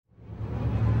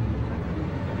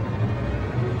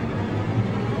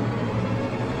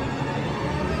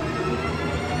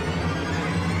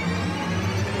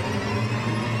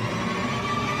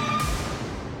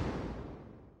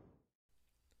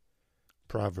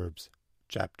Proverbs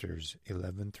chapters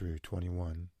 11 through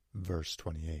 21, verse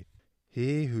 28.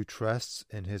 He who trusts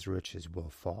in his riches will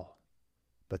fall,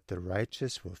 but the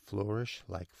righteous will flourish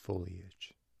like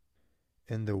foliage.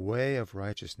 In the way of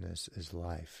righteousness is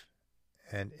life,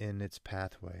 and in its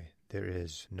pathway there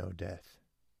is no death.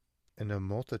 In a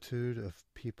multitude of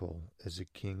people is a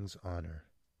king's honor,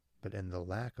 but in the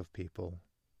lack of people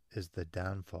is the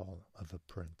downfall of a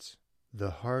prince.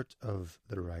 The heart of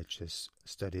the righteous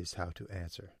studies how to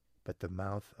answer, but the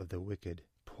mouth of the wicked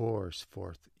pours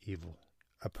forth evil.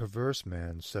 A perverse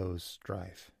man sows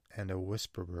strife, and a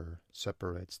whisperer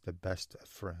separates the best of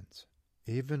friends.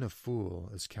 Even a fool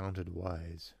is counted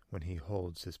wise when he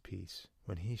holds his peace.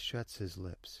 When he shuts his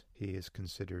lips, he is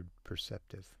considered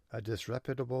perceptive. A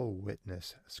disreputable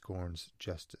witness scorns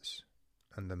justice,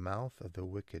 and the mouth of the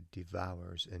wicked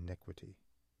devours iniquity.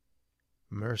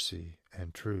 Mercy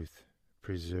and truth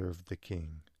preserve the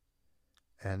king,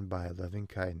 and by loving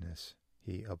kindness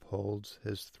he upholds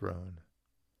his throne.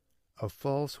 A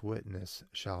false witness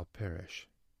shall perish,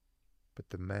 but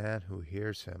the man who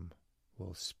hears him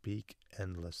will speak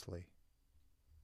endlessly.